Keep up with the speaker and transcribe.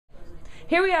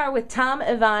Here we are with Tom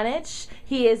Ivanich.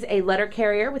 He is a letter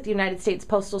carrier with the United States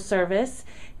Postal Service.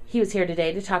 He was here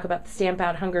today to talk about the Stamp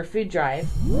Out Hunger food drive.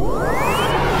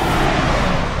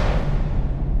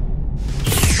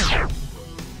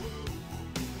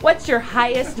 What's your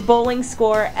highest bowling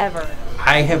score ever?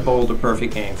 I have bowled a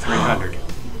perfect game, 300.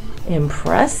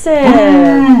 Impressive.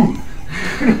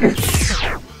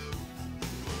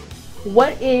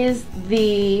 What is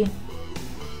the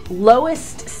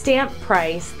lowest stamp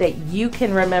price that you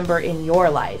can remember in your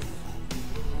life?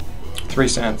 3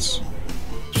 cents.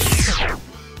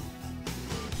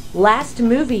 Last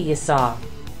movie you saw?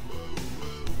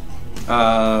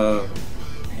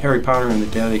 Harry Potter and the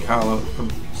Deathly Hallows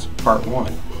Part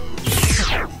 1.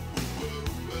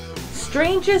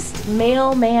 Strangest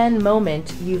mailman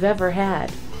moment you've ever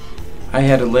had? I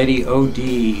had a lady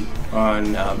OD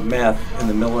on meth in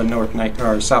the middle of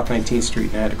South 19th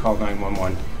Street, and I had to call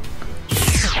 911.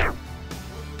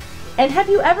 And have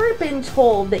you ever been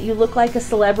told that you look like a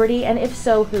celebrity, and if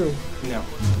so, who? No.